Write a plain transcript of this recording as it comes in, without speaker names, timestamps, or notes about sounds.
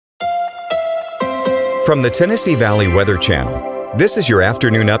From the Tennessee Valley Weather Channel, this is your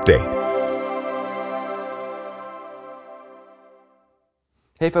afternoon update.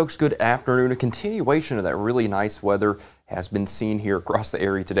 Hey folks, good afternoon. A continuation of that really nice weather has been seen here across the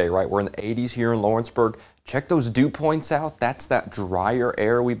area today, right? We're in the 80s here in Lawrenceburg. Check those dew points out. That's that drier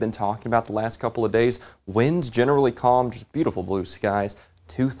air we've been talking about the last couple of days. Winds generally calm, just beautiful blue skies.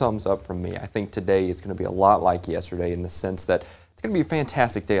 2 thumbs up from me. I think today is going to be a lot like yesterday in the sense that it's going to be a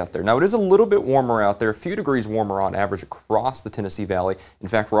fantastic day out there. Now, it is a little bit warmer out there, a few degrees warmer on average across the Tennessee Valley. In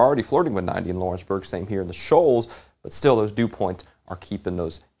fact, we're already flirting with 90 in Lawrenceburg, same here in the Shoals, but still those dew points are keeping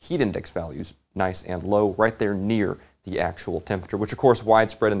those heat index values nice and low right there near the actual temperature, which of course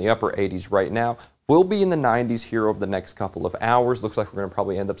widespread in the upper 80s right now. We'll be in the 90s here over the next couple of hours. Looks like we're going to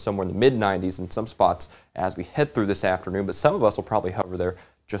probably end up somewhere in the mid-90s in some spots as we head through this afternoon, but some of us will probably hover there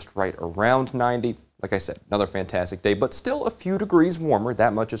just right around 90. Like I said, another fantastic day, but still a few degrees warmer,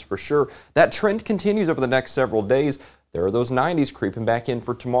 that much is for sure. That trend continues over the next several days. There are those 90s creeping back in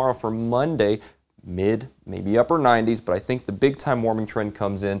for tomorrow, for Monday. Mid, maybe upper 90s, but I think the big time warming trend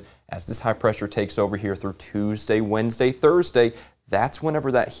comes in as this high pressure takes over here through Tuesday, Wednesday, Thursday. That's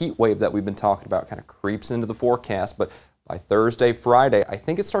whenever that heat wave that we've been talking about kind of creeps into the forecast. But by Thursday, Friday, I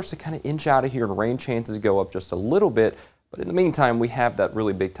think it starts to kind of inch out of here and rain chances go up just a little bit. But in the meantime, we have that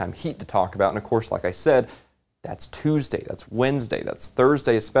really big time heat to talk about. And of course, like I said, that's Tuesday, that's Wednesday, that's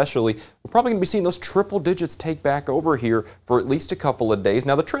Thursday especially. We're probably going to be seeing those triple digits take back over here for at least a couple of days.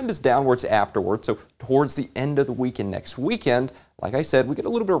 Now, the trend is downwards afterwards, so towards the end of the weekend next weekend, like I said, we get a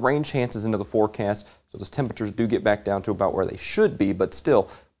little bit of rain chances into the forecast, so those temperatures do get back down to about where they should be, but still,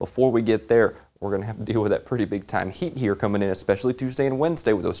 before we get there, we're going to have to deal with that pretty big time heat here coming in, especially Tuesday and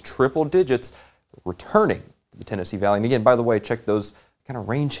Wednesday with those triple digits returning to the Tennessee Valley. And again, by the way, check those kind of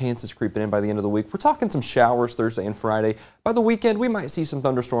rain chances creeping in by the end of the week. We're talking some showers Thursday and Friday. By the weekend, we might see some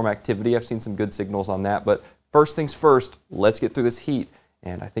thunderstorm activity. I've seen some good signals on that. But first things first, let's get through this heat.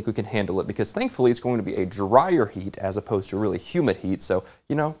 And I think we can handle it because thankfully it's going to be a drier heat as opposed to really humid heat. So,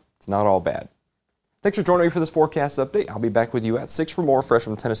 you know, it's not all bad. Thanks for joining me for this forecast update. I'll be back with you at 6 for more fresh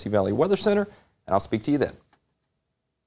from Tennessee Valley Weather Center, and I'll speak to you then.